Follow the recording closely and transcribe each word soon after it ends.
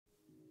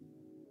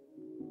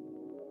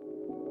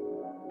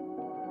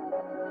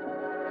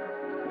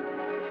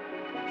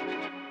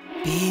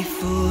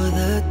Before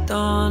the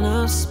dawn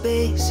of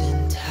space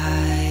and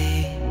time.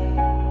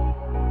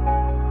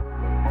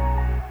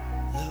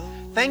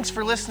 Thanks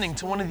for listening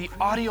to one of the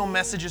audio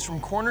messages from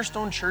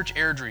Cornerstone Church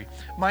Airdrie.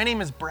 My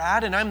name is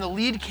Brad, and I'm the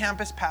lead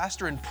campus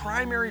pastor and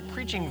primary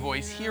preaching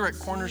voice here at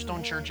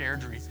Cornerstone Church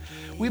Airdrie.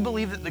 We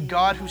believe that the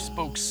God who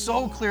spoke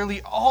so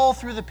clearly all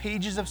through the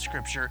pages of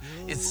Scripture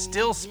is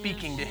still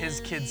speaking to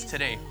his kids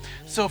today.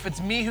 So if it's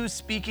me who's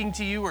speaking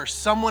to you or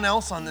someone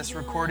else on this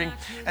recording,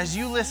 as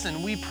you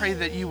listen, we pray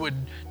that you would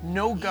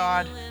know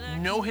God,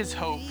 know his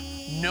hope,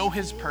 know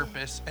his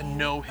purpose, and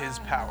know his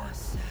power.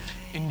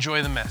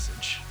 Enjoy the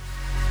message.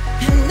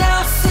 And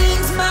now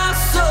sings my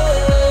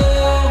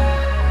soul,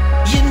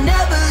 you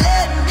never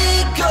let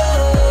me go.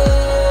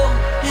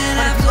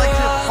 But if you'd like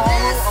to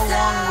follow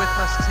along with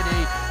us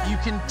today, you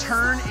can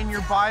turn in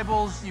your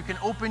Bibles, you can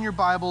open your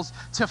Bibles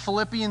to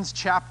Philippians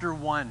chapter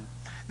 1.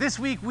 This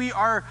week we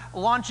are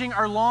launching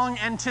our long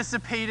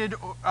anticipated,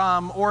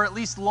 or at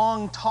least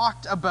long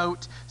talked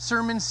about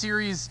sermon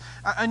series,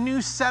 a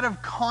new set of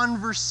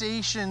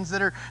conversations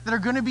that are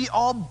going to be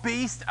all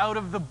based out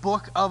of the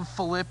book of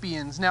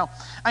Philippians. Now,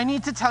 I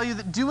need to tell you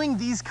that doing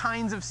these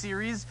kinds of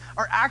series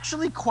are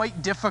actually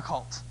quite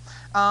difficult.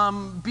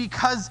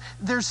 Because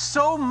there's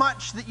so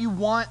much that you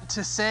want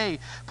to say.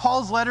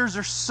 Paul's letters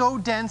are so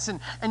dense,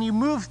 and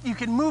you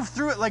can move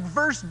through it like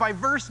verse by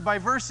verse by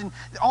verse, and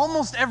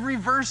almost every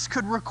verse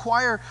could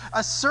require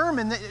a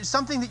sermon,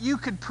 something that you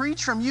could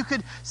preach from. You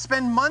could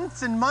spend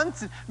months and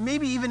months, and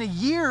maybe even a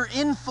year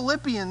in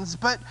Philippians,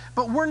 but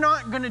we're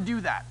not going to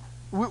do that.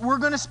 We're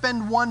going to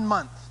spend 1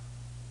 month.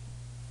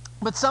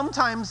 But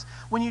sometimes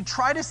when you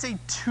try to say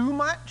too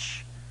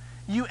much,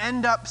 you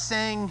end up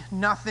saying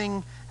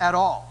nothing at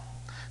all.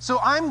 So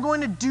I'm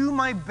going to do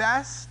my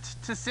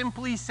best to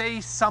simply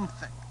say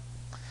something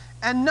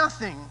and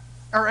nothing,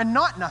 and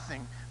not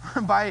nothing,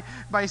 by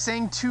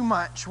saying too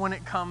much when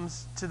it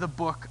comes to the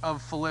book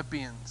of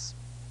Philippians.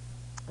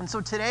 And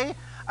so today,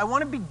 I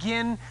want to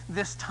begin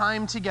this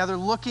time together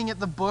looking at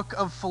the book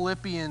of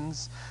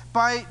Philippians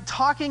by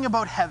talking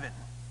about heaven.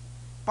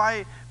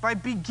 By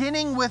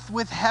beginning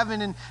with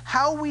heaven and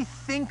how we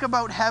think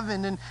about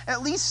heaven, and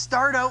at least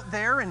start out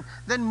there and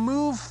then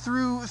move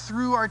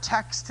through our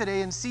text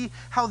today and see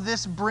how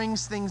this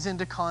brings things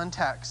into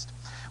context.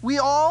 We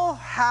all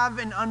have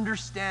an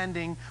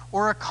understanding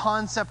or a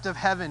concept of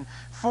heaven.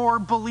 For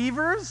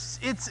believers,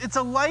 it's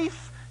a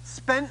life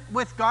spent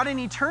with God, an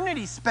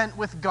eternity spent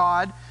with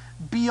God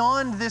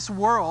beyond this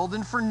world.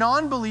 And for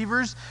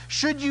non-believers,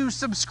 should you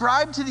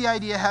subscribe to the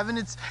idea of heaven,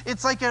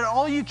 it's like an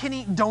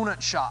all-you-can-eat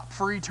donut shop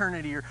for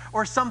eternity,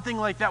 or something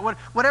like that.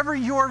 Whatever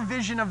your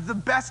vision of the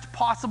best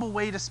possible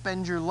way to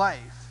spend your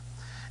life.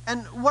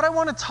 And what I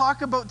want to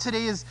talk about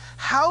today is,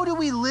 how do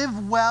we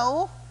live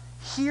well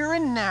here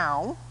and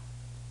now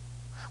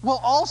while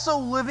also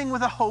living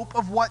with a hope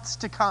of what's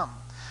to come?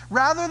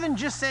 Rather than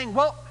just saying,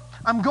 well,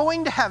 I'm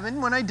going to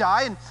heaven when I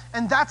die,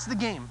 and that's the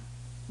game.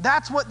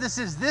 That's what this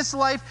is. This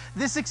life,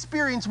 this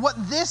experience, what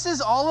this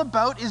is all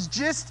about is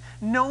just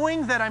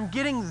knowing that I'm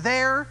getting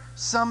there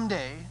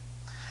someday.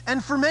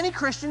 And for many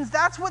Christians,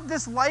 that's what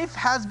this life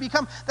has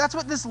become. That's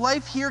what this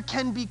life here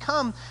can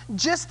become.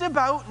 Just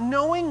about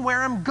knowing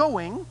where I'm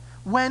going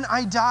when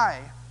I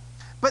die.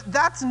 But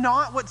that's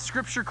not what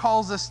Scripture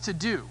calls us to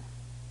do.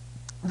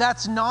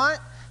 That's not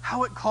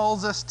how it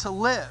calls us to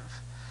live.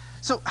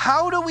 So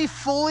how do we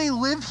fully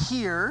live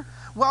here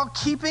while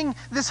keeping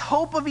this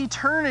hope of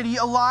eternity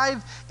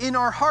alive in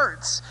our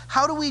hearts?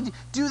 How do we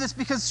do this?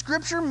 Because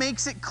Scripture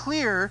makes it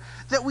clear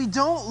that we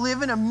don't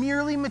live in a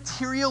merely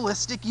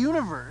materialistic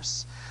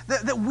universe.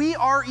 That we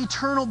are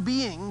eternal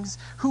beings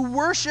who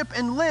worship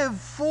and live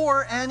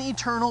for an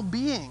eternal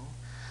being.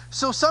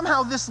 So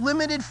somehow this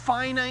limited,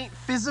 finite,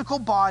 physical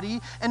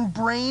body and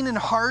brain and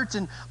heart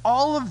and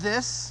all of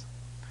this,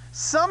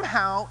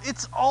 somehow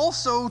it's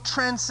also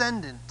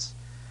transcendent.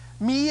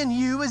 Me and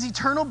you as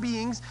eternal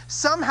beings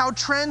somehow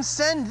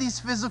transcend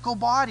these physical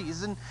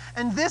bodies.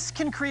 And this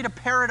can create a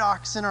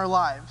paradox in our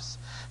lives.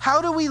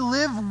 How do we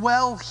live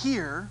well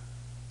here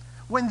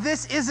when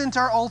this isn't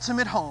our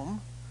ultimate home?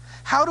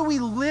 How do we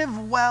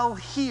live well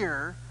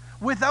here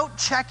without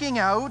checking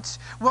out,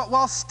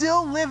 while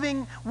still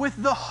living with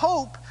the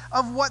hope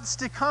of what's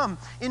to come?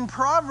 In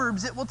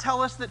Proverbs, it will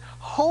tell us that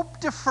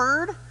hope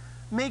deferred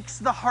makes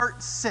the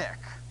heart sick.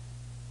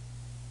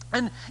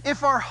 And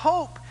if our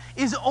hope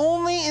is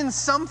only in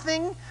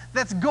something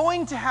that's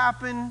going to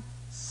happen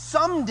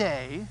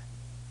someday,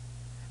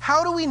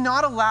 how do we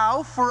not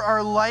allow for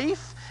our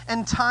life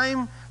and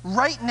time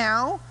right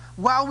now,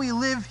 while we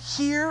live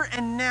here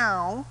and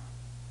now,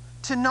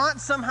 to not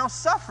somehow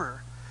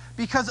suffer?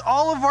 Because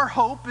all of our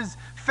hope is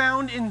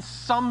found in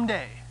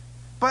someday,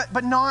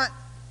 but not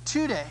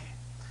today.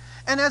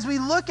 And as we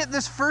look at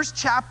this first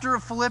chapter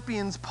of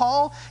Philippians,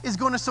 Paul is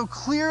going to so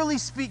clearly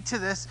speak to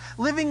this,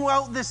 living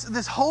well,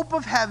 this hope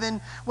of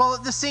heaven, while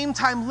at the same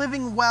time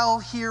living well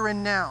here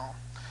and now.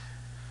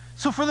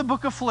 So for the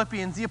book of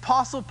Philippians, the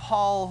Apostle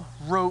Paul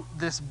wrote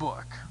this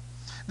book.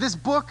 This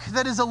book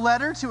that is a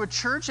letter to a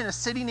church in a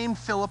city named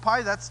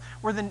Philippi, that's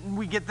where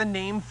we get the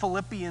name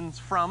Philippians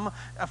from.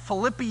 A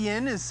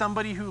Philippian is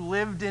somebody who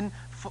lived in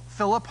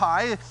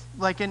Philippi,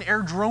 like an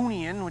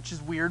Airdronian, which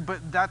is weird,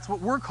 but that's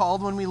what we're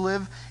called when we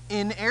live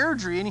in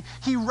Airdrie. And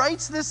he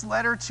writes this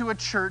letter to a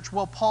church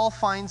while Paul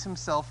finds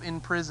himself in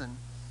prison.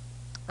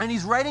 And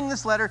he's writing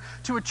this letter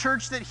to a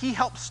church that he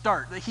helped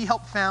start, that he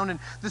helped found. And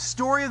the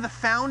story of the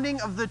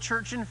founding of the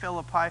church in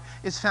Philippi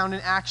is found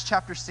in Acts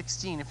chapter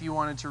 16, if you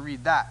wanted to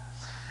read that.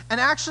 And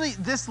actually,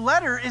 this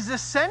letter is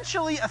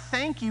essentially a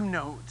thank you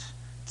note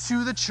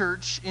to the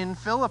church in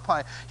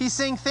Philippi. He's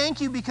saying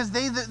thank you because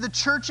the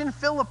church in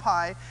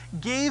Philippi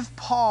gave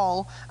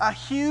Paul a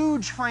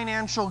huge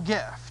financial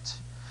gift.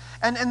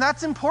 And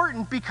that's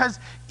important because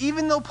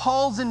even though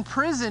Paul's in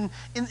prison,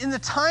 in the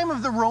time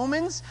of the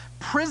Romans,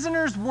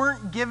 prisoners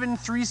weren't given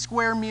 3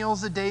 square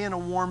meals a day in a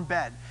warm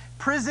bed.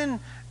 Prison,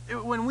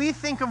 when we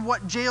think of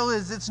what jail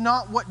is, it's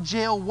not what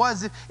jail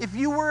was. If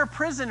you were a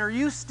prisoner,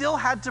 you still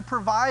had to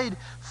provide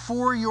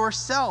for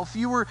yourself.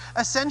 You were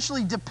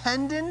essentially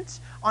dependent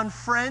on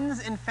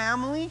friends and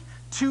family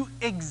to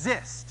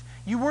exist.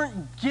 You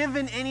weren't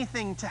given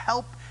anything to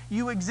help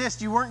you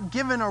exist. You weren't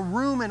given a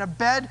room and a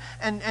bed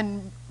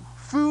and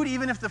food,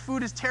 even if the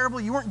food is terrible.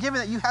 You weren't given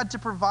that. You had to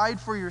provide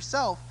for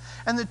yourself.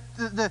 And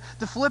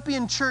the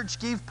Philippian church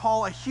gave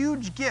Paul a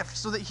huge gift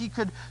so that he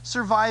could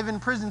survive in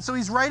prison. So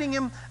he's writing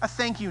him a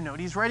thank you note.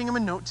 He's writing him a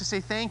note to say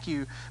thank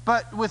you.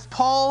 But with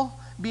Paul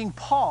being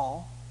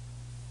Paul,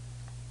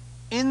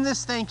 in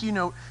this thank you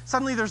note,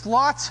 suddenly there's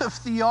lots of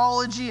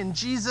theology and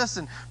Jesus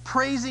and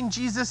praising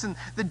Jesus and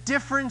the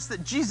difference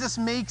that Jesus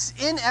makes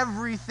in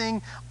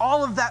everything.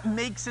 All of that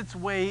makes its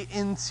way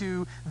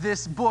into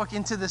this book,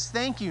 into this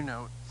thank you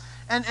note.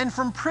 And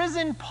from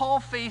prison, Paul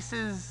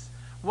faces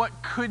what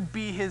could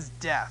be his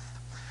death.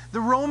 The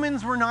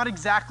Romans were not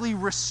exactly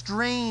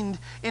restrained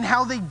in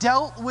how they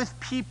dealt with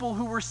people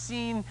who were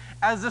seen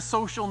as a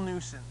social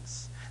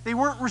nuisance. They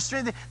weren't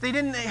restrained. They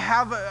didn't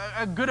have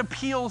a good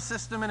appeal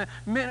system and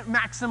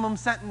maximum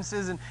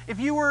sentences. And if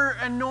you were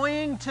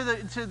annoying to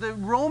the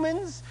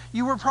Romans,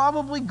 you were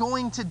probably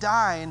going to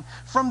die. And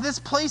from this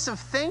place of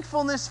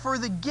thankfulness for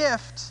the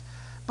gift,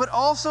 but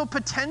also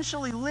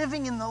potentially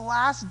living in the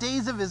last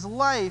days of his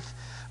life,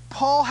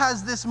 Paul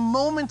has this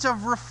moment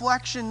of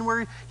reflection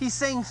where he's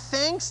saying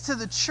thanks to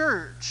the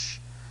church,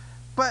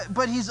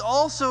 but he's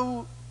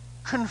also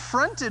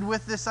confronted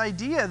with this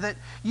idea that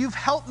you've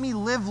helped me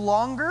live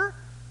longer,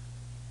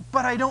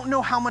 but I don't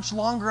know how much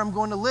longer I'm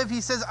going to live.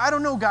 He says, I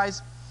don't know,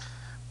 guys.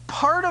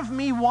 Part of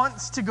me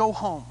wants to go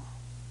home.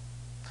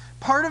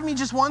 Part of me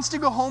just wants to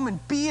go home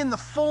and be in the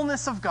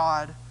fullness of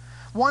God,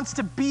 wants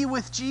to be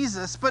with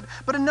Jesus. But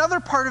another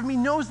part of me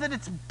knows that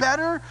it's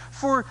better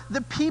for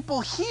the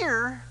people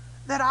here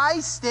that I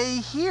stay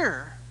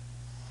here.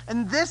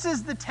 And this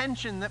is the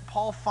tension that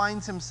Paul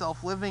finds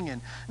himself living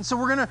in. And so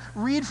we're going to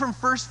read from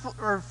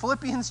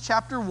Philippians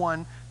chapter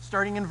 1,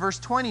 starting in verse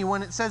 20,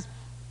 when it says,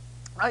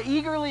 I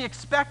eagerly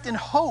expect and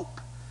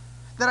hope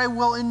that I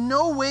will in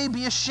no way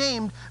be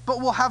ashamed, but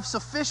will have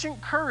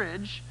sufficient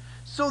courage,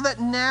 so that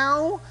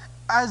now,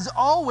 as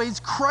always,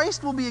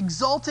 Christ will be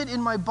exalted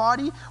in my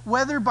body,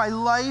 whether by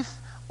life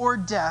or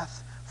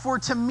death. For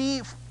to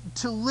me,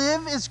 to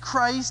live is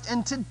Christ,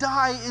 and to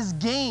die is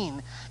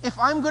gain. If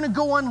I'm going to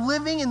go on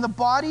living in the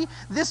body,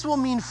 this will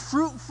mean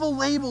fruitful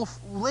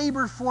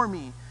labor for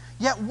me.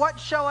 Yet what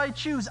shall I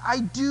choose?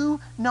 I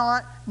do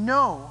not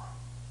know.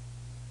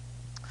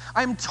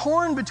 I'm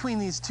torn between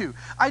these two.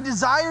 I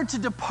desire to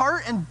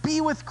depart and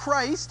be with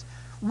Christ,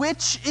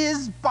 which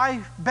is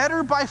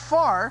better by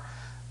far,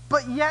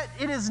 but yet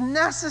it is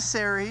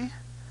necessary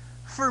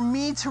for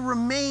me to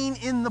remain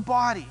in the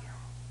body.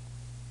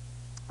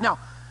 Now,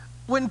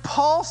 when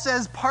Paul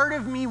says part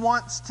of me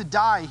wants to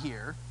die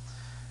here,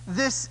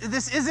 this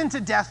isn't a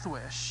death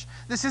wish.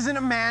 This isn't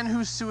a man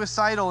who's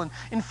suicidal. And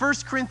in 1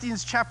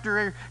 Corinthians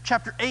chapter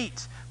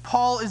 8,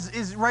 Paul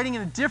is writing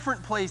in a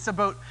different place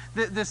about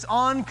this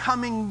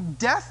oncoming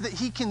death that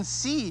he can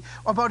see.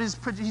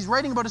 He's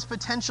writing about his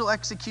potential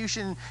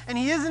execution, and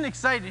he isn't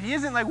excited. He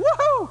isn't like,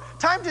 woohoo,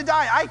 time to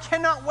die. I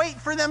cannot wait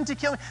for them to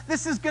kill me.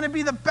 This is going to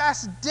be the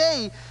best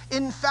day.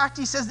 In fact,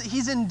 he says that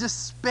he's in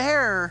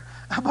despair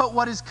about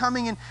what is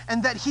coming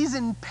and that he's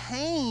in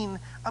pain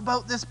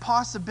about this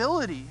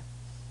possibility.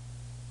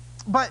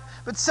 But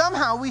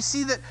somehow we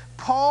see that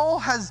Paul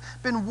has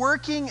been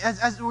working,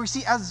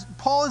 as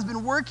Paul has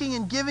been working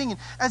and giving, and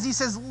as he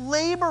says,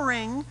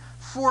 laboring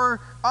for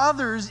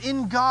others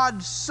in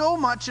God so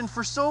much and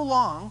for so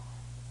long,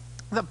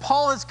 that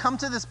Paul has come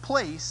to this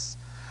place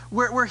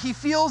where he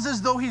feels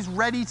as though he's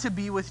ready to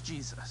be with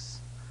Jesus.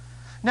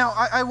 Now,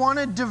 I want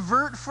to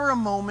divert for a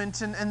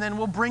moment, and then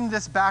we'll bring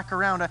this back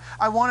around.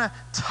 I want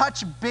to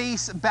touch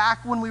base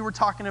back when we were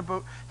talking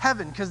about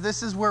heaven, because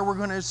this is where we're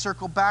going to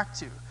circle back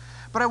to.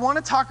 But I want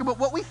to talk about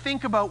what we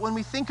think about when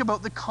we think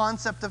about the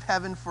concept of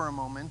heaven for a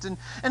moment.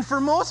 And for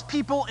most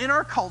people in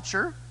our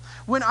culture,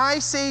 when I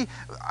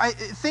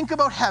think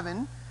about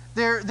heaven,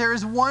 there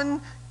is one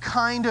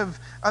kind of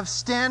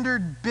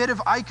standard bit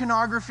of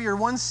iconography or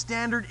one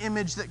standard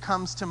image that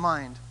comes to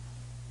mind.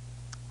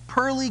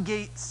 pearly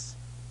gates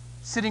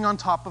sitting on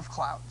top of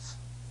clouds.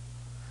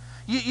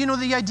 You know,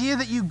 the idea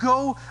that you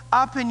go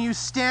up and you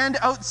stand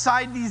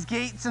outside these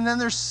gates, and then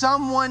there's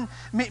someone,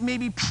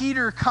 maybe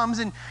Peter comes,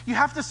 and you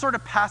have to sort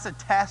of pass a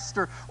test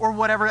or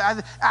whatever,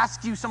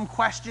 ask you some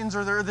questions,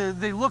 or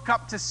they look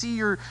up to see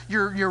your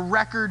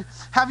record.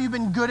 Have you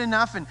been good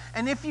enough?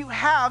 And if you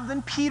have,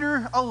 then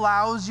Peter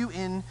allows you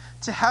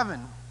into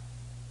heaven.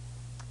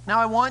 Now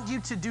I want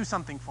you to do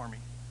something for me.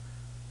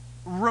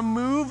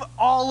 Remove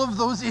all of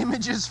those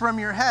images from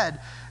your head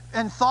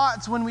and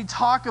thoughts when we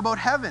talk about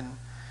heaven.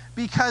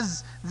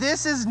 Because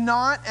this is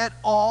not at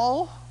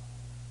all,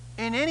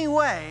 in any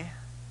way,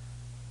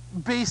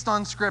 based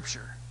on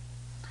Scripture.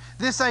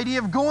 This idea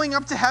of going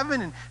up to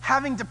heaven and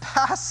having to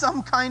pass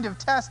some kind of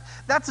test,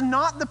 that's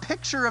not the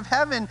picture of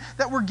heaven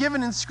that we're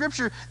given in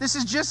Scripture. This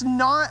is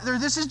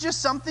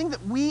just something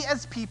that we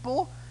as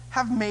people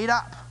have made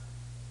up.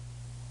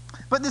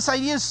 But this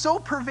idea is so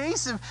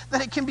pervasive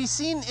that it can be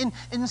seen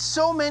in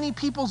so many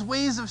people's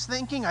ways of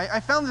thinking. I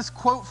found this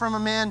quote from a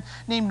man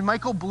named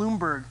Michael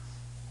Bloomberg.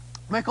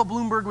 Michael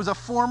Bloomberg was a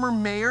former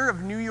mayor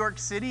of New York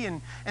City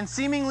and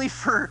seemingly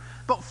for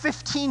about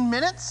 15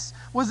 minutes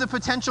was a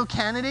potential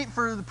candidate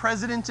for the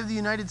president of the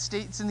United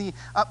States in the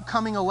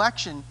upcoming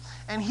election.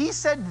 And he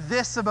said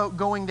this about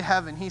going to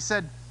heaven. He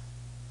said,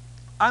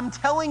 "I'm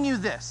telling you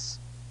this,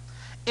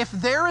 if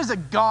there is a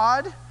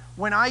God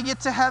when I get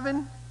to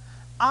heaven,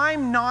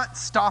 I'm not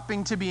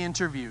stopping to be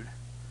interviewed.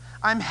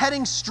 I'm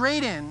heading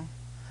straight in.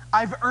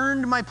 I've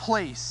earned my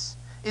place.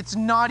 It's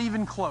not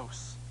even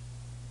close."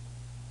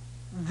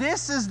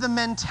 This is the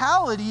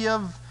mentality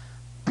of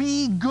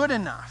be good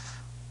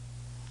enough.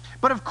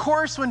 But of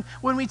course,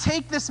 when we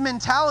take this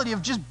mentality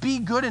of just be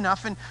good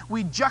enough and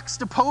we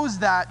juxtapose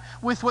that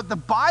with what the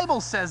Bible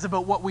says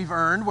about what we've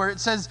earned, where it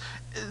says,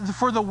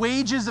 for the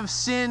wages of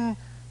sin,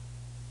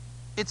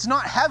 it's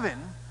not heaven.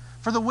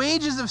 For the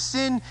wages of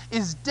sin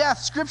is death.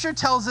 Scripture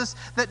tells us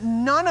that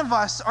none of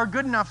us are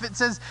good enough. It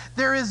says,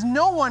 there is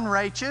no one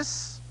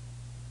righteous,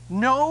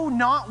 no,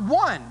 not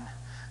one.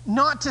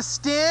 Not to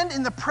stand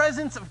in the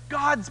presence of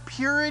God's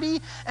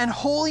purity and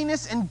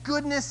holiness and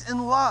goodness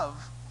and love.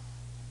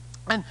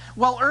 And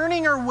while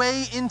earning our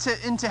way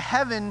into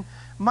heaven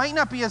might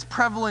not be as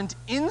prevalent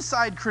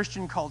inside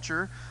Christian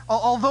culture,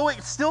 although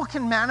it still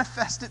can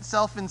manifest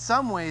itself in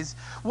some ways,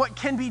 what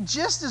can be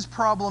just as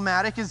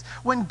problematic is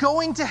when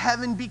going to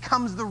heaven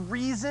becomes the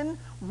reason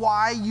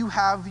why you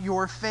have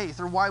your faith,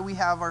 or why we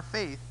have our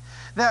faith.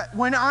 That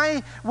when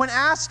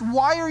asked,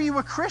 why are you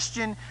a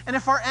Christian? And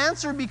if our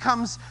answer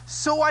becomes,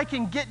 so I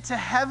can get to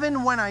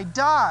heaven when I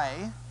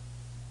die,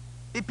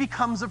 it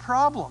becomes a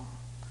problem.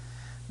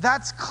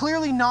 That's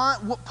clearly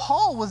not what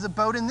Paul was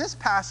about in this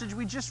passage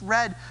we just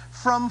read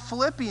from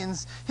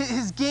Philippians.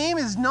 His game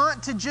is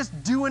not to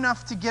just do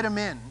enough to get him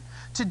in,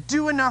 to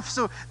do enough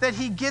so that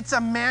he gets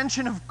a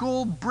mansion of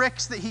gold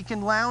bricks that he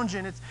can lounge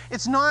in.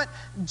 It's not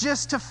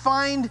just to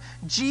find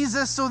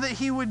Jesus so that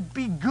he would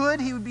be good,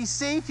 he would be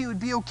safe, he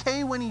would be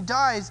okay when he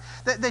dies,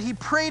 that he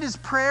prayed his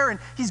prayer and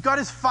he's got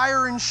his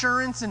fire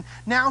insurance and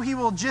now he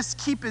will just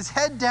keep his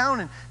head down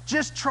and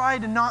just try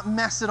to not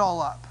mess it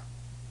all up.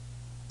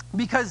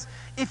 Because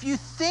if you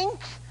think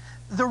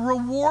the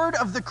reward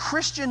of the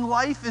Christian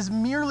life is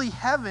merely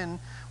heaven,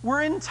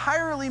 we're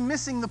entirely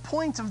missing the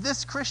point of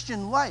this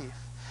Christian life.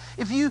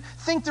 If you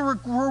think the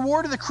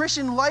reward of the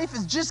Christian life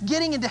is just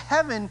getting into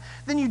heaven,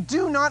 then you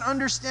do not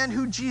understand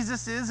who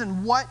Jesus is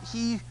and what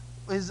he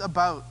is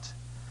about.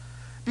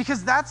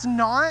 Because that's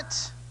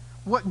not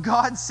what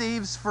God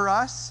saves for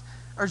us,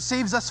 or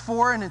saves us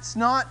for, and it's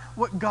not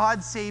what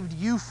God saved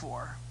you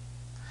for.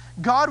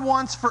 God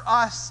wants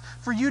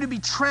for you to be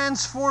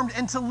transformed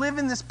and to live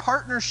in this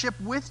partnership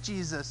with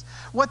Jesus.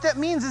 What that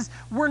means is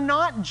we're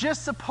not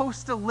just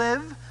supposed to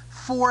live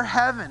for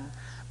heaven,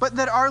 but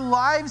that our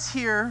lives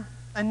here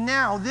and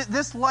now,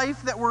 this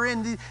life that we're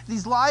in,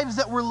 these lives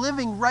that we're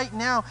living right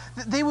now,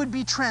 that they would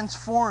be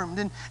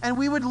transformed. And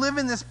we would live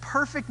in this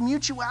perfect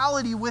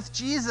mutuality with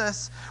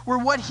Jesus, where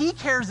what he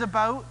cares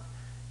about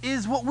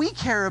is what we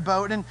care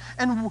about.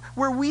 And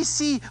where we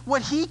see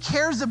what he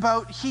cares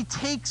about, he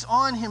takes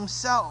on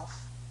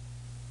himself.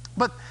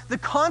 But the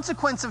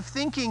consequence of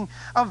thinking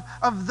of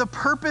the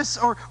purpose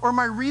or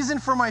my reason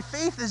for my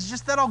faith is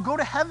just that I'll go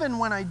to heaven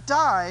when I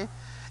die,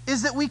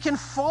 is that we can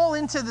fall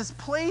into this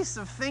place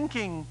of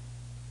thinking,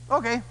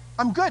 okay,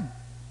 I'm good.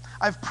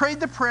 I've prayed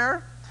the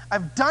prayer.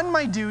 I've done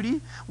my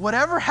duty.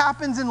 Whatever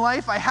happens in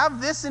life, I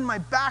have this in my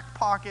back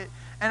pocket,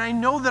 and I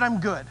know that I'm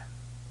good.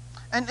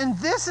 And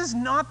this is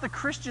not the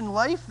Christian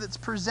life that's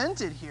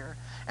presented here.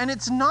 And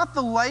it's not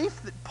the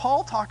life that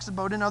Paul talks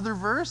about in other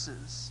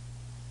verses.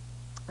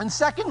 And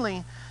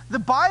secondly, the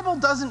Bible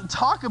doesn't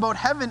talk about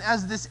heaven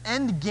as this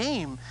end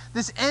game,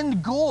 this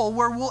end goal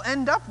where we'll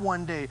end up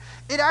one day.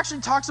 It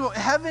actually talks about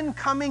heaven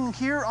coming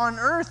here on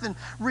earth and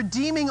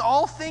redeeming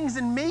all things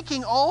and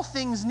making all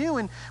things new,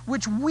 and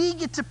which we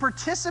get to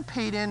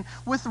participate in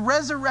with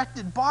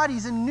resurrected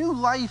bodies and new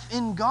life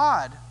in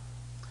God.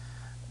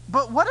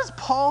 But what does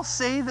Paul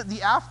say that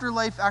the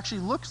afterlife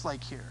actually looks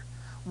like here?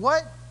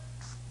 What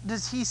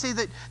does he say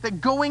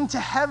that going to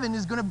heaven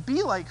is going to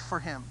be like for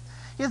him?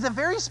 He has a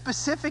very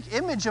specific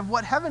image of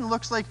what heaven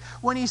looks like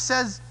when he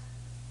says,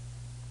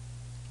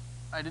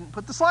 I didn't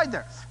put the slide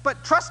there,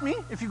 but trust me,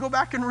 if you go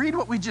back and read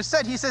what we just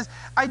said, he says,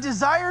 I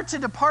desire to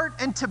depart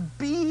and to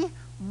be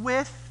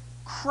with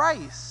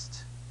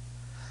Christ.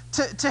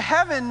 To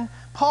heaven,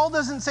 Paul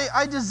doesn't say,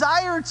 I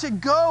desire to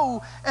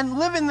go and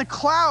live in the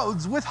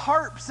clouds with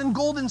harps and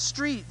golden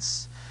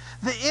streets.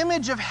 The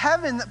image of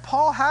heaven that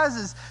Paul has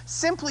is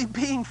simply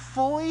being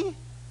fully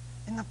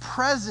in the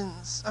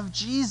presence of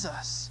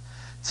Jesus.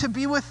 To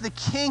be with the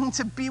King,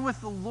 to be with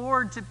the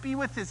Lord, to be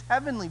with his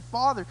heavenly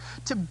Father,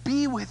 to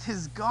be with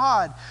his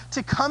God,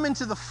 to come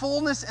into the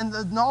fullness and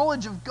the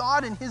knowledge of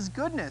God and his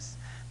goodness.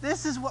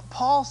 This is what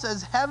Paul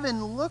says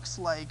heaven looks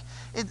like.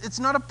 It's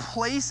not a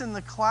place in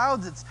the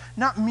clouds. It's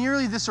not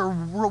merely this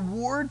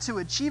reward to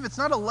achieve. It's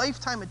not a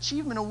lifetime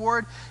achievement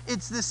award.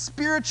 It's this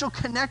spiritual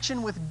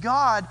connection with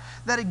God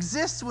that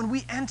exists when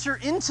we enter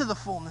into the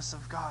fullness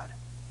of God.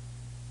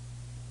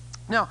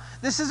 Now,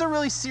 this is a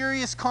really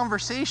serious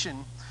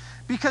conversation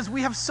because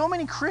we have so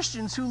many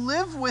Christians who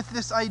live with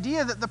this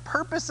idea that the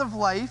purpose of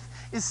life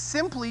is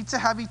simply to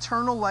have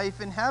eternal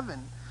life in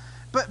heaven.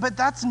 But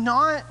that's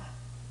not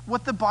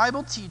what the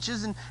Bible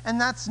teaches, and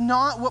that's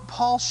not what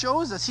Paul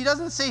shows us. He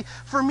doesn't say,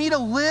 for me to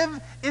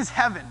live is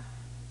heaven,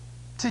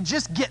 to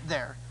just get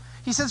there.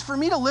 He says, for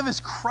me to live is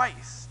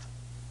Christ.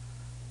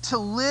 To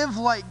live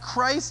like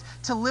Christ,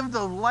 to live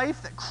the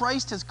life that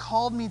Christ has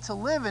called me to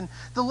live. And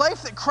the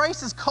life that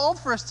Christ has called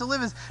for us to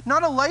live is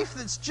not a life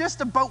that's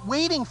just about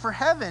waiting for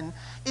heaven.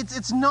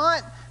 It's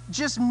not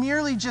just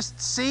merely just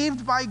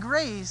saved by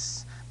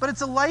grace, but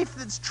it's a life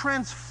that's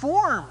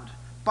transformed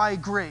by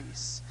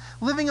grace.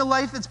 Living a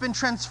life that's been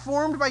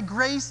transformed by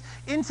grace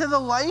into the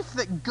life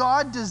that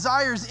God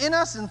desires in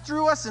us and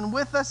through us and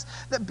with us.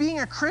 That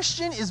being a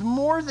Christian is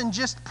more than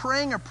just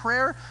praying a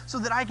prayer so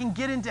that I can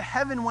get into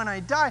heaven when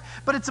I die,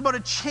 but it's about a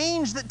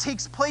change that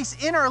takes place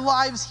in our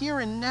lives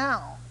here and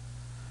now.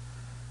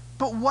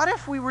 But what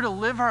if we were to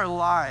live our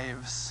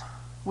lives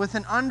with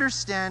an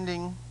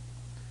understanding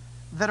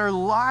that our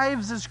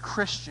lives as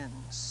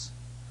Christians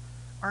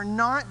are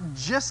not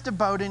just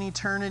about an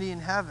eternity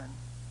in heaven,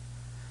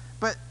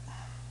 but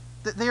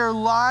that they are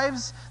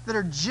lives that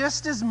are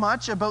just as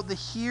much about the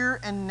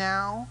here and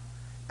now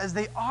as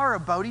they are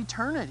about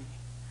eternity.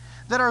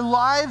 That our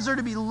lives are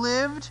to be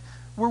lived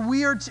where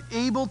we are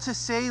able to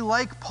say,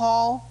 like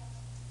Paul,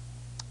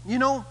 you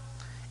know,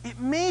 it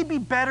may be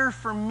better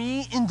for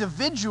me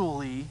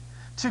individually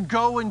to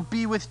go and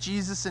be with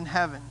Jesus in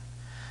heaven,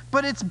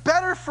 but it's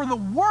better for the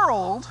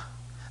world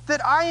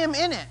that I am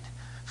in it.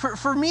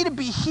 For me to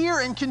be here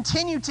and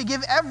continue to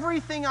give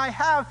everything I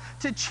have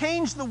to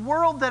change the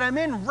world that I'm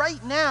in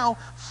right now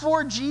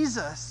for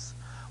Jesus.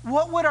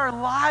 What would our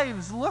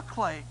lives look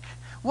like?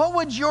 What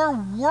would your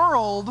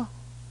world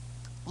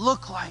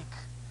look like?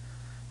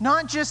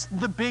 Not just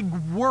the big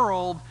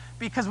world,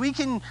 because we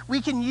can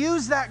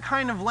use that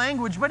kind of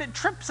language, but it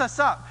trips us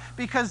up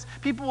because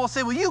people will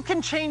say, well, you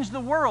can change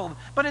the world,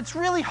 but it's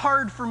really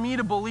hard for me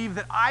to believe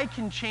that I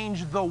can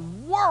change the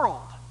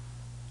world.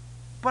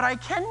 But I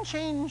can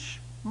change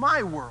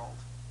my world.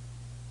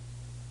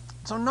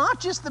 So not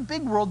just the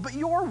big world, but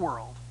your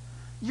world,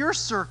 your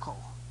circle,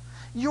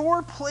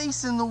 your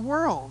place in the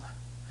world.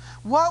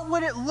 What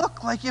would it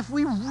look like if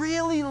we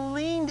really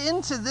leaned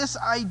into this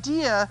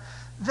idea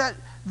that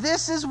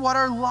this is what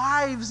our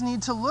lives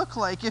need to look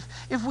like?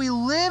 If we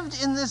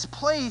lived in this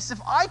place, if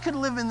I could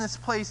live in this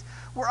place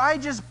where I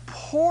just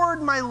poured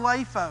my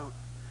life out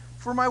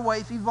for my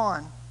wife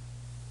Yvonne,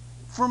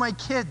 for my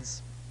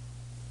kids,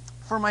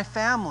 for my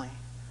family,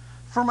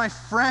 for my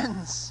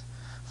friends,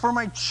 for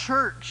my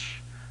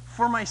church,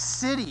 for my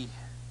city.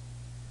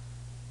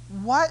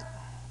 What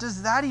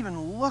does that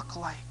even look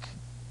like?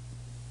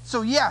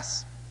 So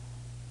yes,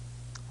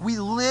 we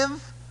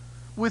live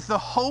with the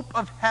hope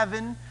of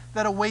heaven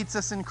that awaits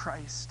us in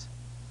Christ.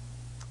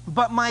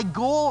 But my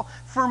goal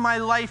for my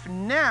life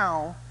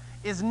now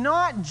is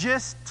not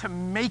just to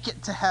make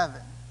it to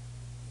heaven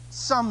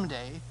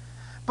someday,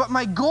 but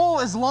my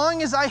goal, as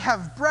long as I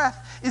have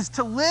breath, is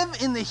to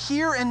live in the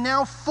here and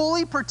now,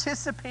 fully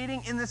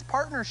participating in this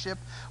partnership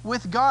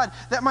with God.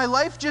 That my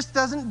life just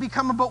doesn't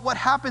become about what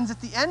happens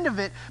at the end of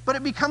it, but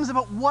it becomes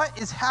about what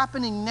is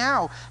happening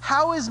now.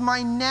 How is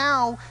my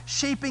now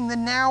shaping the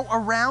now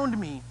around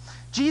me?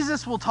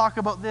 Jesus will talk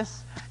about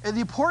this,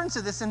 the importance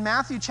of this in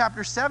Matthew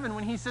chapter 7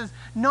 when he says,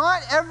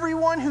 not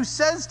everyone who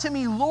says to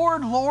me,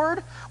 Lord,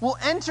 Lord, will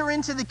enter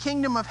into the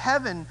kingdom of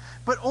heaven,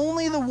 but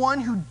only the one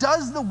who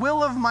does the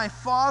will of my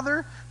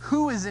Father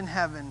who is in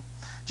heaven.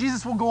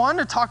 Jesus will go on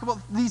to talk about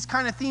these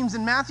kind of themes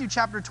in Matthew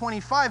chapter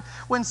 25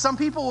 when some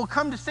people will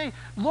come to say,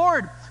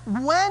 Lord,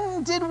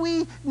 when did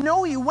we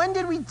know you? When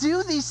did we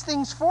do these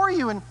things for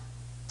you? And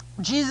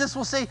Jesus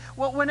will say,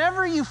 well,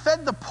 whenever you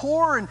fed the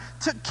poor and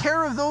took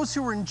care of those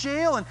who were in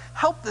jail and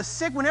helped the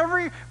sick,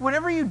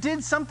 whenever you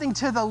did something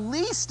to the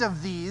least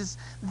of these,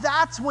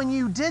 that's when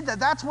you did that.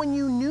 That's when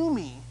you knew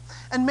me.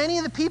 And many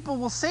of the people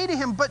will say to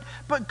him, but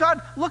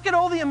God, look at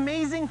all the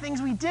amazing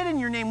things we did in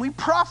your name. We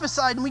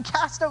prophesied and we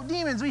cast out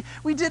demons.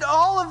 We did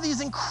all of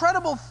these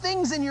incredible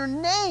things in your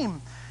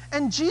name.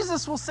 And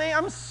Jesus will say,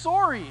 I'm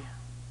sorry.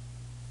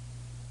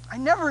 I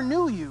never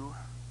knew you.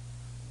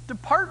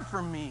 Depart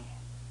from me.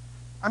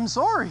 I'm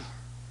sorry.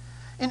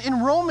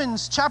 In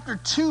Romans chapter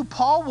 2,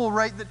 Paul will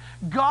write that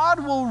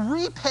God will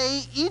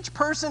repay each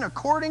person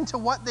according to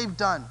what they've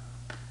done.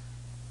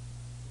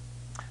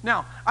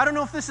 Now, I don't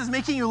know if this is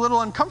making you a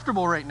little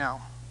uncomfortable right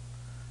now.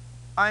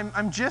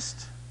 I'm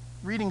just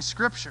reading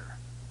Scripture.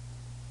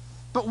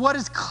 But what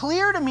is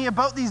clear to me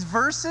about these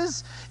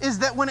verses is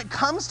that when it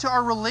comes to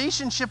our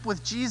relationship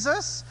with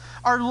Jesus,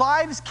 our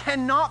lives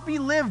cannot be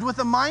lived with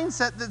a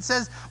mindset that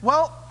says,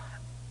 well,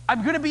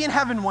 I'm going to be in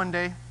heaven one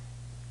day.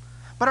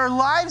 But our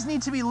lives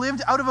need to be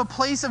lived out of a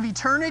place of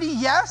eternity,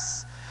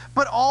 yes,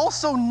 but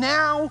also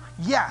now,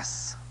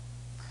 yes.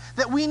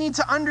 That we need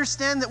to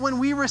understand that when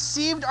we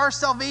received our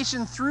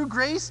salvation through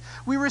grace,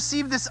 we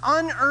received this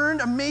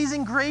unearned,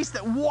 amazing grace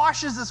that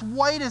washes us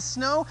white as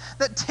snow,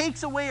 that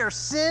takes away our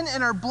sin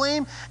and our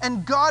blame,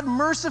 and God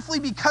mercifully,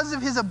 because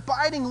of his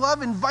abiding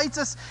love, invites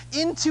us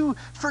into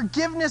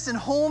forgiveness and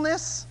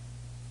wholeness.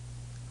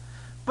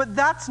 But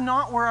that's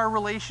not where our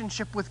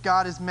relationship with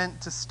God is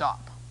meant to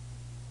stop.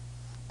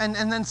 And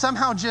then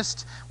somehow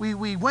just,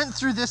 we went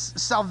through this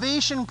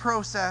salvation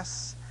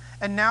process,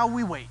 and now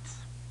we wait.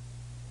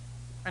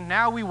 And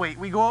now we wait.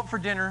 We go out for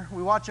dinner.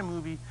 We watch a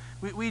movie.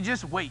 We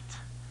just wait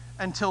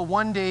until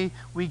one day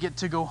we get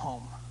to go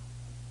home.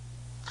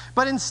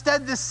 But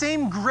instead, the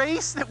same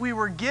grace that we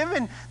were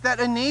given that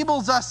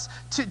enables us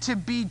to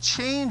be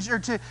changed or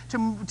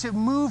to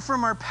move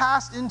from our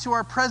past into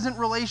our present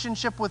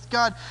relationship with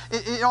God,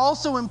 it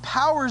also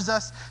empowers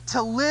us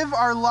to live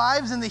our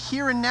lives in the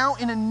here and now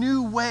in a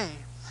new way.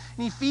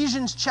 In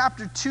Ephesians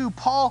chapter 2,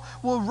 Paul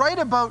will write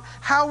about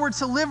how we're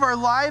to live our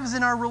lives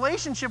in our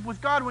relationship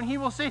with God when he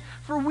will say,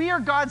 for we are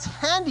God's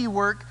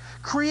handiwork,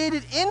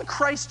 created in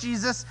Christ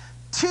Jesus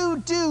to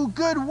do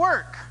good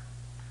work,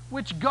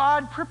 which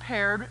God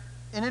prepared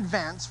in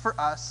advance for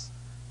us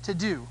to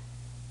do.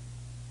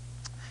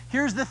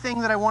 Here's the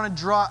thing that I want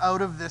to draw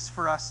out of this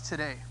for us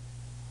today.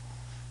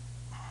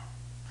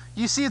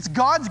 You see, it's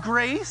God's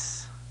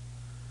grace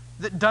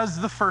that does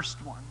the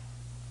first one,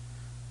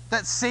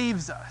 that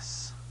saves us.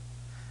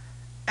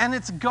 And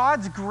it's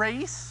God's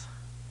grace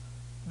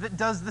that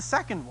does the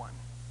second one,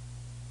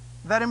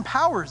 that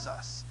empowers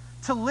us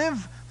to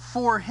live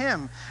for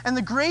him. And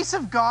the grace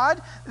of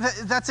God,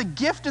 that's a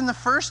gift in the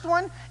first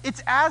one,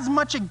 it's as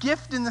much a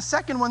gift in the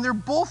second one. They're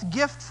both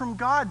gifts from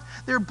God.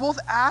 They're both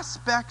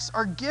aspects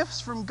are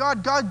gifts from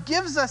God. God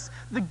gives us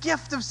the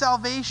gift of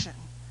salvation.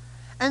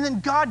 And then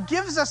God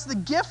gives us the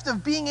gift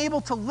of being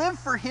able to live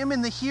for him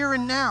in the here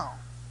and now.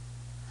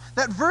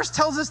 That verse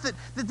tells us that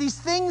these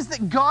things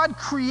that God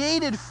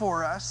created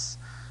for us,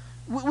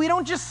 we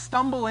don't just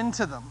stumble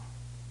into them.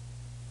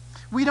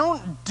 We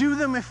don't do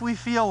them if we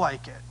feel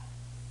like it.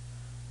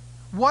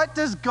 What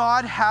does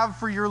God have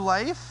for your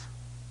life?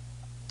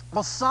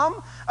 Well,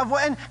 some of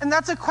what, and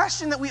that's a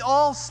question that we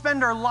all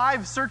spend our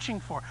lives searching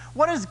for.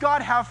 What does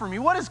God have for me?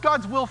 What is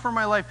God's will for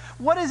my life?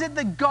 What is it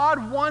that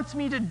God wants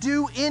me to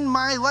do in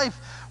my life?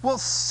 Well,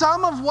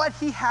 some of what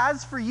he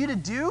has for you to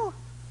do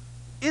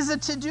is a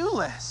to-do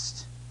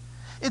list.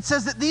 It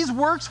says that these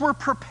works were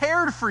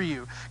prepared for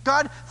you.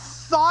 God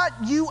thought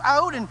you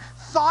out and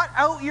thought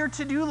out your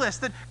to-do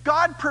list. That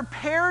God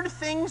prepared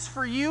things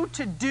for you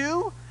to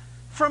do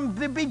from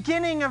the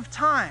beginning of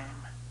time.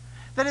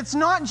 That it's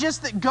not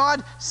just that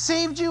God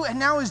saved you and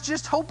now is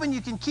just hoping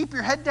you can keep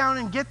your head down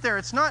and get there.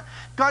 It's not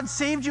God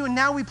saved you and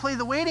now we play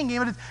the waiting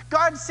game. It's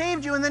God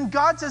saved you and then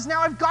God says,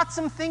 now I've got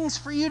some things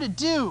for you to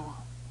do.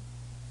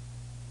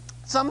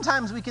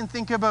 Sometimes we can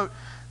think about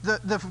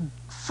the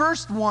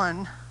first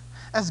one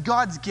as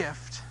God's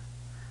gift.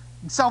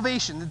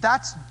 Salvation,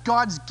 that's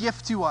God's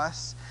gift to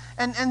us.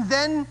 And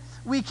then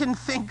we can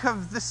think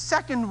of the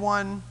second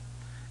one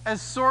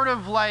as sort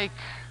of like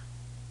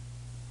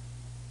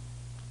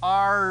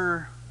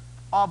our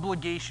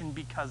obligation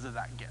because of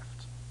that gift.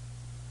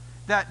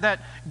 That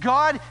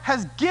God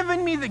has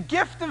given me the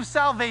gift of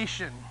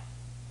salvation.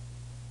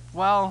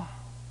 Well,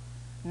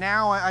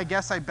 now I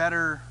guess I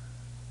better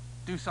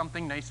do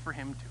something nice for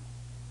him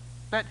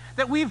too.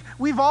 That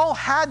we've all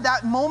had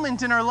that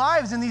moment in our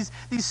lives and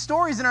these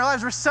stories in our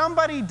lives where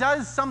somebody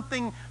does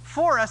something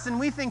for us and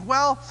we think,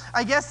 well,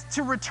 I guess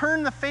to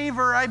return the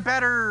favor, I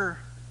better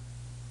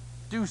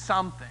do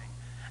something.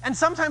 And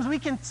sometimes we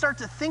can start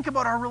to think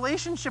about our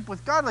relationship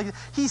with God. Like,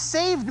 he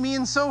saved me,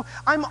 and so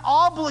I'm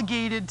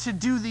obligated to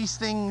do these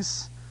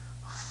things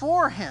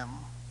for him.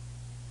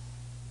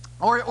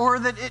 Or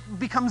that it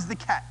becomes the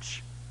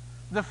catch,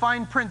 the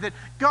fine print, that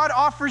God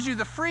offers you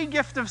the free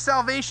gift of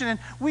salvation, and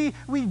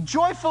we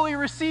joyfully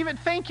receive it.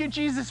 Thank you,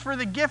 Jesus, for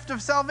the gift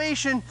of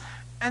salvation.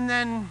 And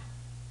then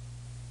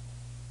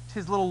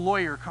his little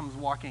lawyer comes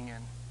walking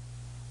in,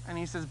 and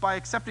he says, by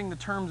accepting the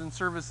terms and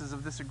services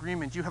of this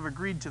agreement, you have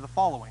agreed to the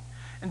following.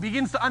 And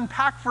begins to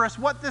unpack for us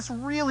what this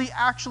really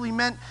actually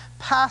meant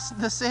past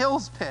the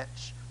sales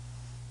pitch.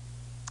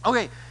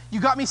 Okay,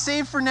 you got me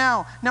saved for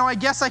now. Now I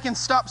guess I can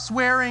stop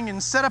swearing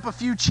and set up a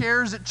few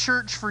chairs at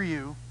church for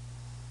you.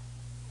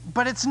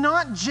 But it's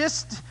not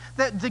just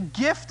that the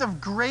gift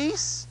of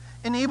grace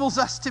enables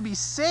us to be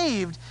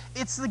saved.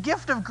 It's the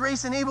gift of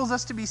grace enables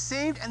us to be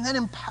saved and then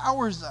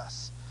empowers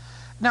us.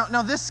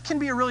 Now this can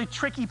be a really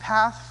tricky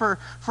path for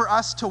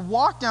us to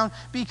walk down,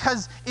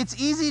 because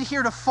it's easy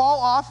here to fall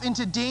off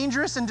into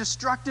dangerous and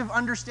destructive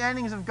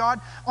understandings of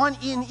God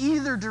in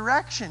either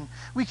direction.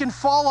 We can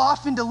fall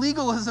off into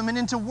legalism and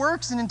into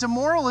works and into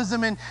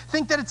moralism and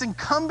think that it's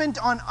incumbent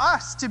on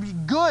us to be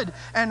good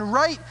and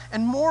right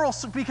and moral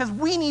because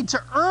we need to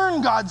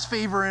earn God's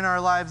favor in our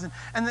lives,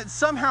 and that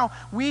somehow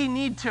we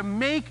need to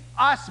make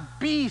us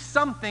be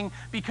something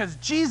because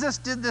Jesus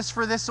did this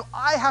for this, so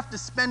I have to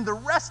spend the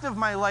rest of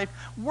my life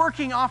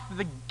working off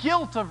the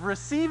guilt of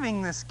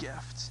receiving this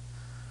gift.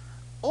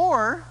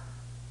 Or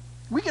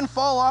we can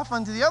fall off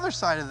onto the other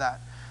side of that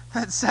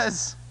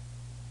says,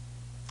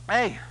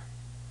 hey,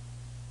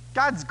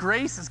 God's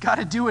grace has got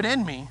to do it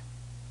in me.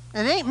 It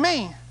ain't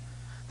me.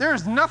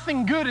 There's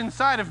nothing good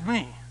inside of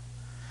me.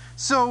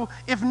 So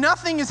if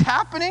nothing is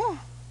happening,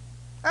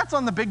 that's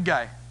on the big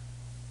guy,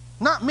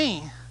 not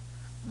me.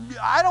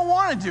 I don't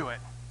want to do it.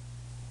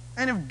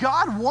 And if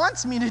God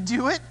wants me to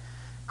do it,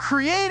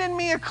 create in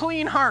me a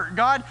clean heart.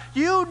 God,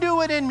 you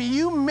do it in me.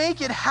 You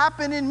make it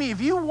happen in me. If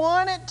you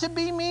want it to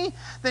be me,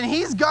 then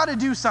he's got to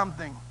do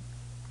something.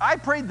 I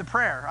prayed the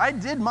prayer. I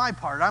did my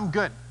part. I'm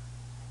good.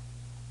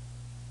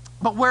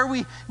 But where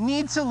we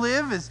need to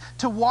live is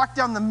to walk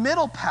down the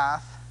middle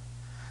path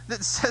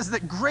that says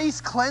that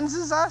grace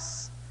cleanses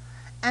us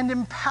and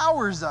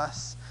empowers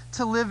us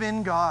to live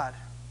in God.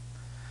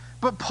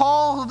 But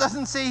Paul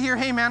doesn't say here,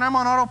 hey man, I'm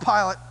on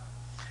autopilot,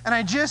 and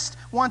I just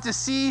want to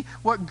see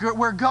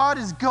where God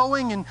is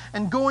going and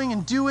doing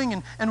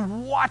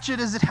and watch it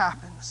as it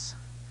happens.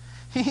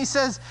 He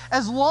says,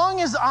 as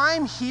long as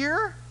I'm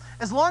here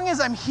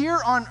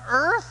on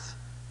earth,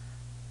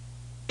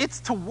 it's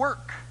to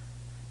work.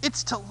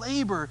 It's to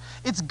labor.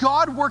 It's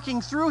God working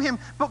through him,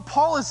 but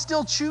Paul is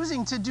still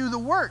choosing to do the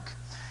work.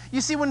 You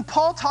see, when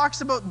Paul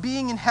talks about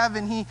being in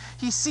heaven, he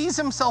sees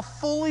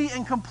himself fully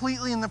and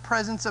completely in the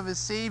presence of his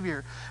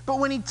Savior. But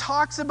when he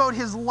talks about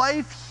his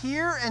life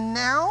here and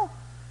now,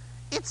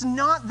 it's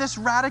not this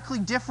radically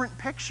different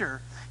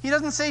picture. He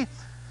doesn't say,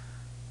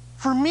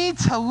 for me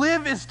to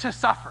live is to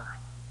suffer.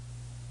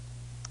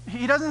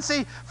 He doesn't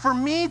say, for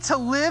me to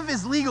live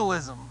is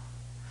legalism.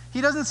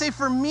 He doesn't say,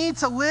 for me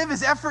to live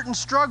is effort and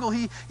struggle.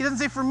 He doesn't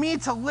say, for me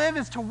to live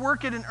is to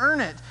work it and earn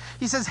it.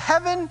 He says,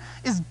 heaven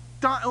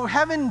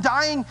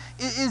dying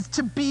is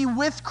to be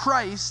with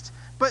Christ,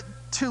 but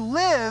to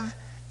live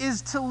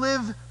is to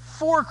live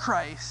for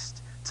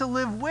Christ, to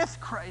live with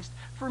Christ.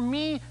 For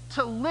me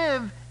to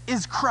live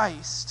is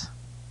Christ.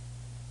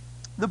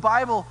 The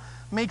Bible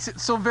makes it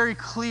so very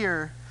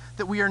clear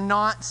that we are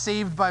not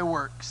saved by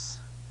works,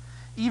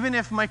 even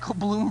if Michael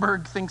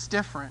Bloomberg thinks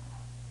different.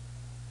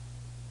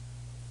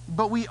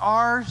 But we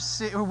are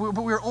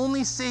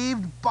only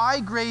saved by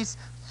grace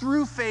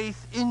through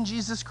faith in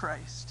Jesus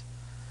Christ.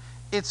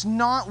 It's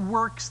not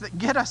works that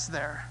get us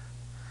there.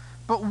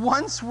 But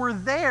once we're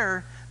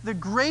there, the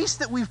grace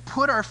that we've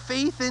put our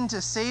faith in to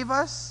save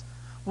us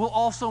will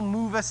also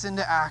move us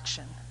into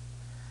action.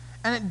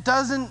 And it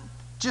doesn't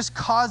just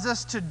cause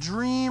us to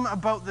dream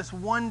about this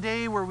one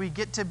day where we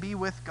get to be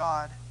with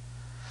God,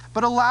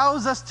 but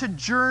allows us to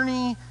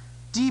journey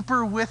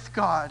deeper with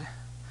God,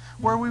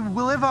 where we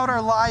live out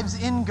our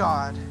lives in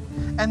God.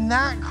 And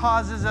that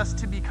causes us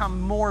to become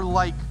more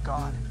like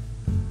God,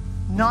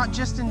 not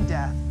just in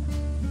death,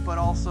 but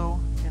also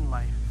in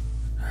life.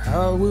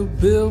 I will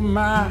build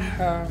my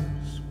house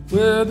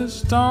where the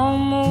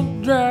storm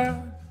won't drive.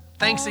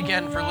 Thanks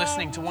again for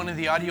listening to one of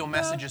the audio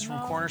messages from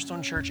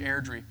Cornerstone Church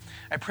Airdrie.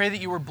 I pray that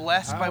you were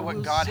blessed by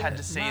what God had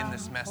to say in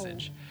this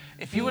message.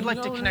 If you would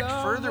like to connect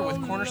further with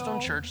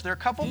Cornerstone Church, there are a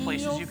couple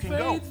places you can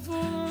go.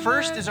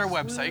 First is our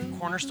website,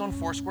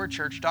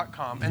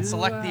 cornerstonefoursquarechurch.com, and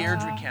select the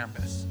Airdrie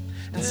campus.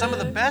 And some of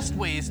the best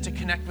ways to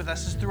connect with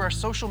us is through our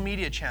social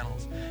media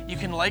channels. You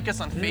can like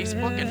us on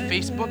Facebook at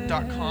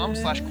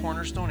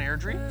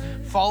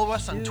facebook.com/cornerstoneairdrie, follow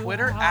us on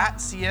Twitter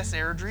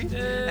 @CSAirdrie,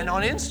 and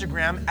on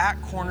Instagram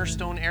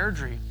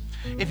 @cornerstoneairdrie.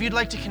 If you'd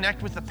like to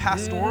connect with the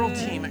pastoral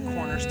team at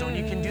Cornerstone,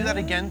 you can do that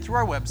again through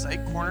our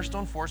website,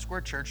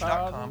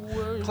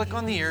 cornerstonefoursquarechurch.com. Click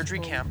on the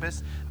Airdrie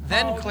campus,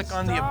 then click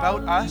on the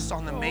About Us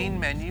on the main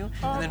menu,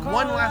 and then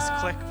one last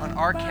click on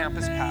Our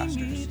Campus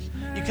Pastors.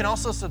 You can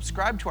also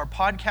subscribe to our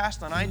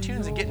podcast on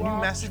iTunes and get new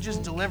messages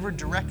delivered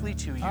directly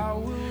to you.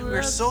 We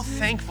are so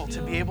thankful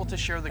to be able to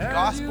share the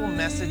gospel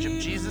message of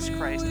Jesus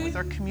Christ with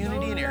our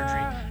community in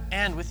Airdrie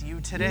and with you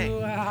today.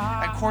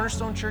 At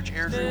Cornerstone Church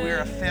Airdrie, we are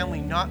a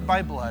family not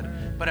by blood,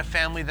 but a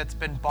family that's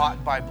been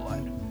bought by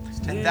blood.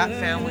 And that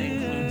family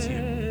includes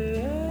you.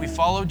 We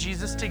follow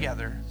Jesus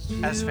together.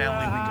 As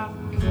family we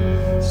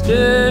go.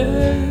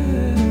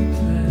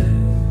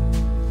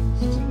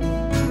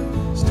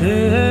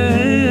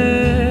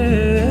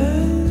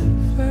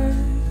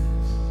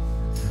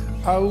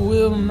 I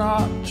will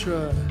not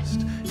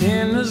trust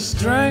in the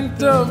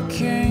strength of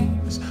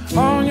kings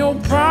On your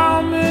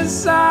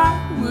promise I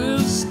will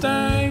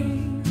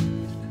stand.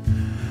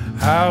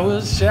 I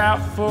will shout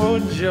for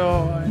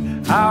joy,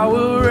 I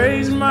will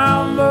raise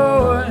my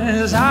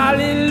voice,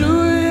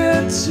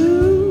 hallelujah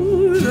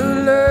to the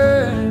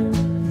Lamb.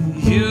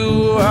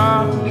 You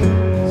are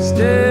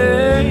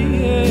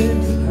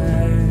steadfast,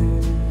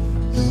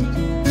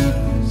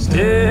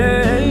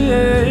 steadfast.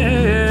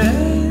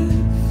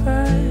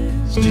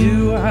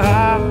 You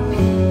are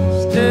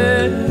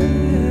steadfast,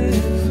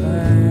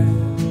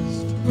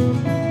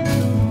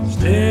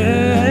 steadfast.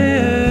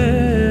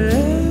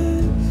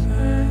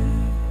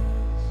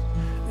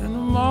 In a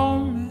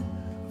moment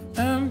of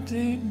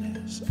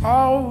emptiness,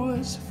 all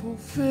was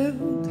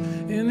fulfilled.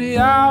 In the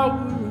hour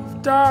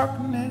of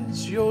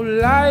darkness, your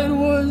light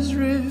was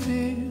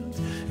revealed.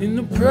 In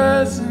the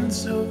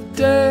presence of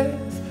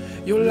death,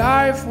 your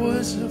life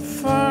was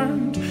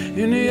affirmed.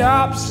 In the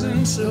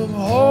absence of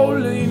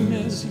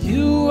holiness,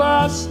 you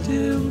are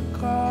still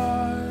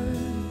God.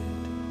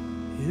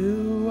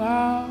 You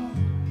are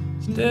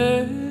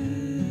steadfast,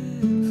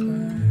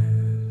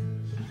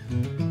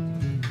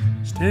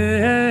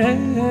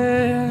 steadfast.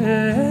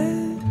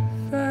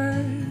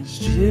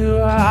 You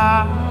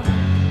are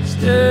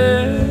steadfast.